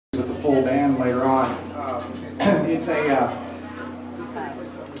with the full band later on. It's a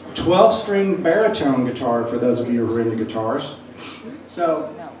 12-string baritone guitar for those of you who are into guitars.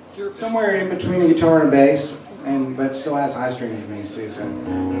 So somewhere in between a guitar and bass, but still has high strings and bass too. So.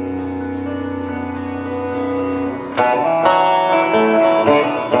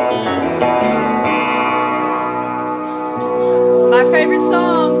 My favorite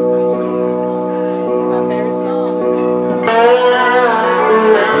song. My favorite song.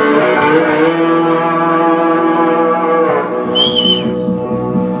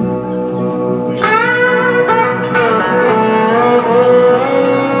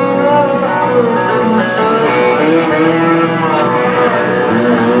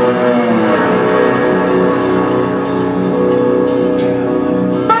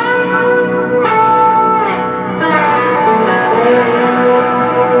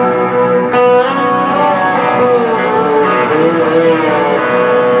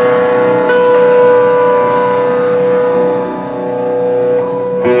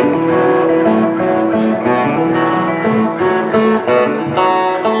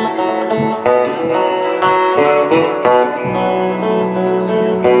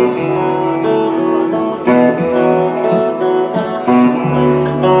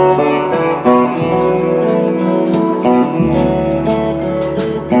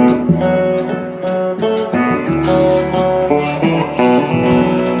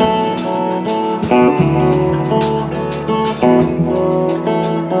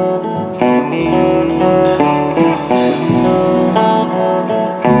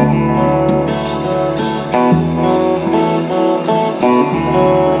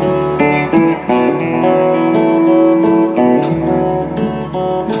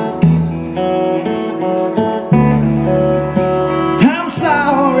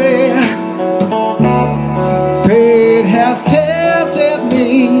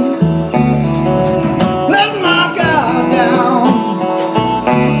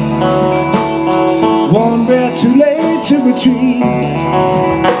 Too late to retreat.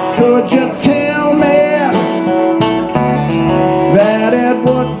 Could you tell me that it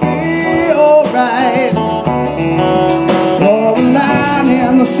would be alright? Draw a line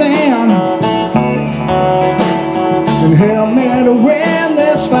in the sand and help me to win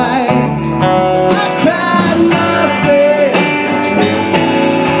this fight. I cried mercy,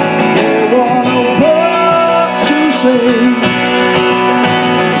 there were no words to say.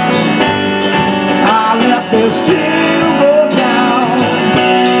 Still go down,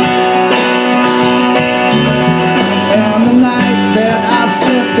 and the night that I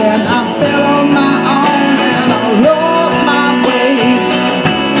slipped and I fell on my own and I lost my way,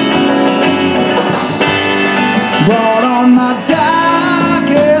 brought on my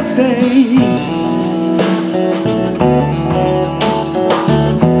darkest day.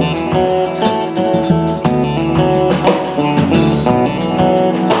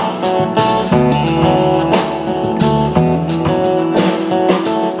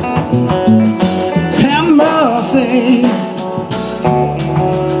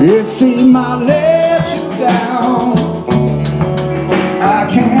 It seemed I let you down. I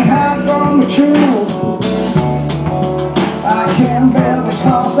can't hide from the truth. I can't bear this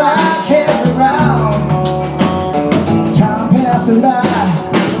cross I carry around. Time passing by,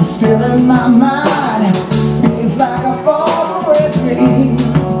 still in my mind. Feels like I fall for a dream.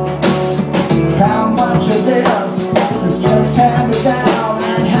 How much of this is just handed down,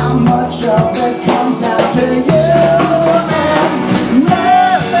 and how much of this comes down to you?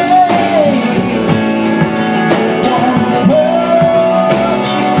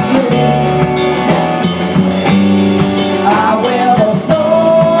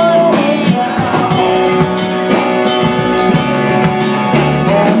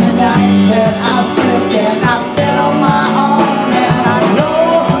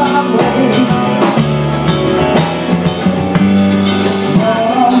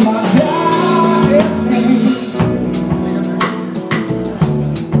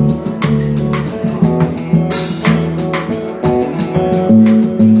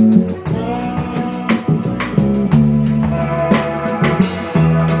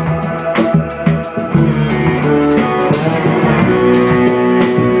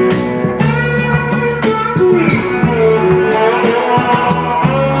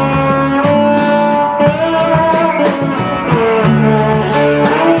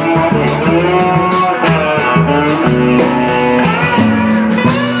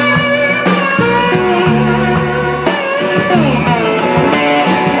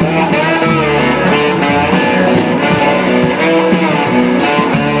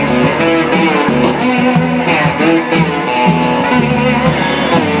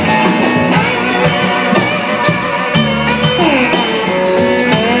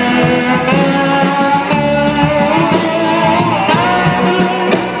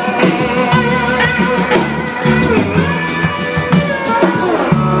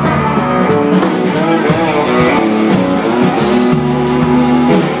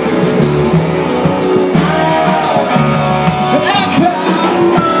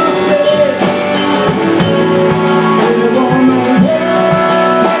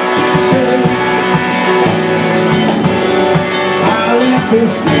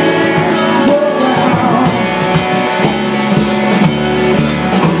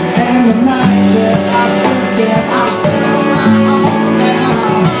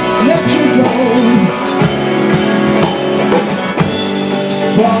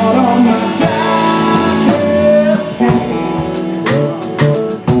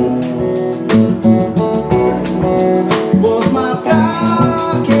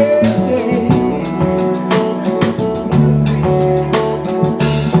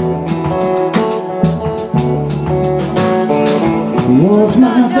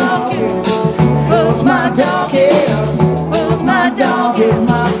 darkest,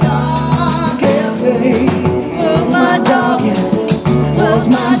 my darkest day. Was my darkest, was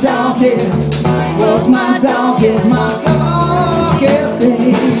my darkest, was my darkest, my darkest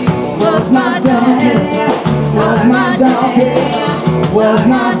day. Was my darkest, was my darkest, was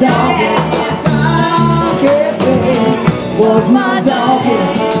my darkest, darkest day. Was my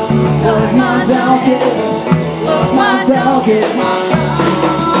darkest, was my darkest, was my darkest,